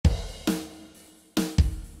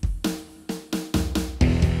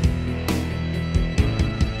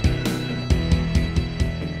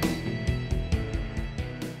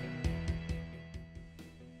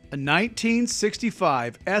A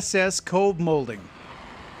 1965 SS Cove molding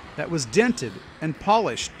that was dented and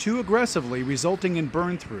polished too aggressively, resulting in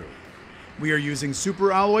burn-through. We are using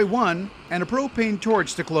Super Alloy 1 and a propane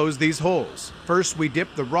torch to close these holes. First, we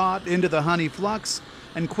dip the rod into the honey flux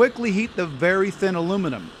and quickly heat the very thin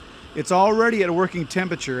aluminum. It's already at a working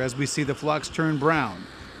temperature as we see the flux turn brown.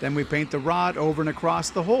 Then we paint the rod over and across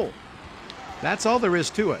the hole. That's all there is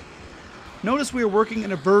to it. Notice we are working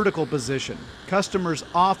in a vertical position. Customers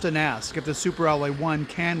often ask if the Super Alloy 1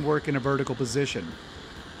 can work in a vertical position.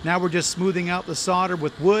 Now we're just smoothing out the solder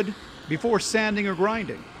with wood before sanding or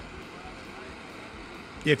grinding.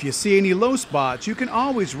 If you see any low spots, you can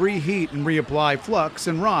always reheat and reapply flux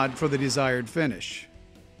and rod for the desired finish.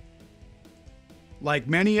 Like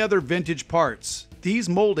many other vintage parts, these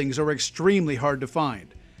moldings are extremely hard to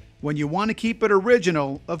find. When you want to keep it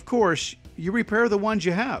original, of course, you repair the ones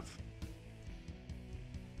you have.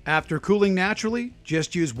 After cooling naturally,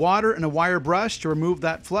 just use water and a wire brush to remove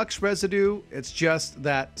that flux residue. It's just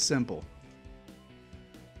that simple.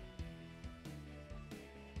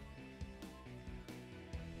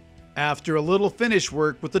 After a little finish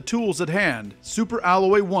work with the tools at hand, Super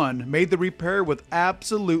Alloy 1 made the repair with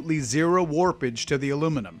absolutely zero warpage to the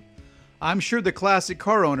aluminum. I'm sure the classic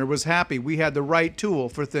car owner was happy we had the right tool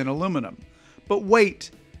for thin aluminum. But wait!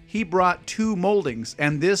 He brought 2 moldings,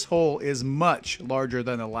 and this hole is much larger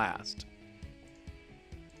than the last.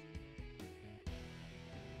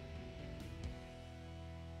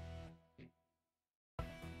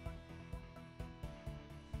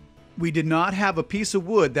 We did not have a piece of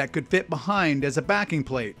wood that could fit behind as a backing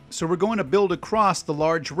plate, so we're going to build across the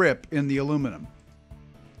large rip in the aluminum.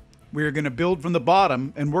 We are going to build from the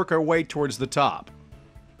bottom and work our way towards the top.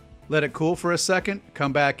 Let it cool for a second,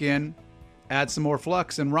 come back in, add some more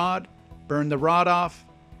flux and rod, burn the rod off,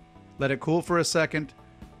 let it cool for a second,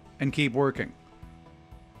 and keep working.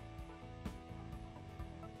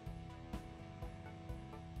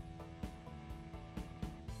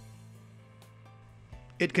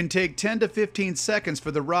 It can take 10 to 15 seconds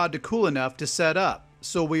for the rod to cool enough to set up,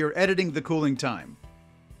 so we are editing the cooling time.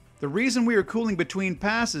 The reason we are cooling between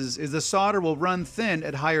passes is the solder will run thin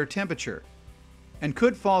at higher temperature and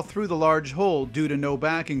could fall through the large hole due to no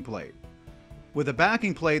backing plate. With a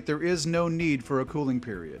backing plate, there is no need for a cooling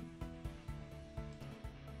period.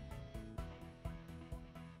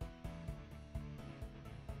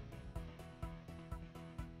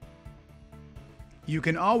 You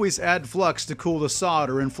can always add flux to cool the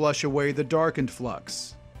solder and flush away the darkened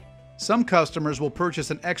flux. Some customers will purchase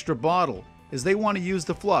an extra bottle as they want to use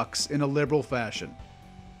the flux in a liberal fashion.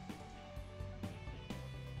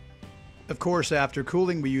 Of course, after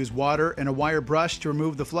cooling, we use water and a wire brush to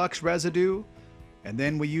remove the flux residue, and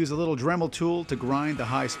then we use a little Dremel tool to grind the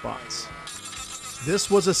high spots.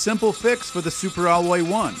 This was a simple fix for the Super Alloy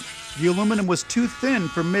 1. The aluminum was too thin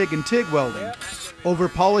for MIG and TIG welding. Over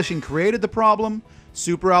polishing created the problem.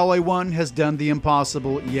 Super Alloy 1 has done the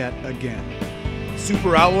impossible yet again.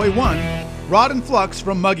 Super Alloy 1, rod and flux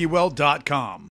from MuggyWeld.com.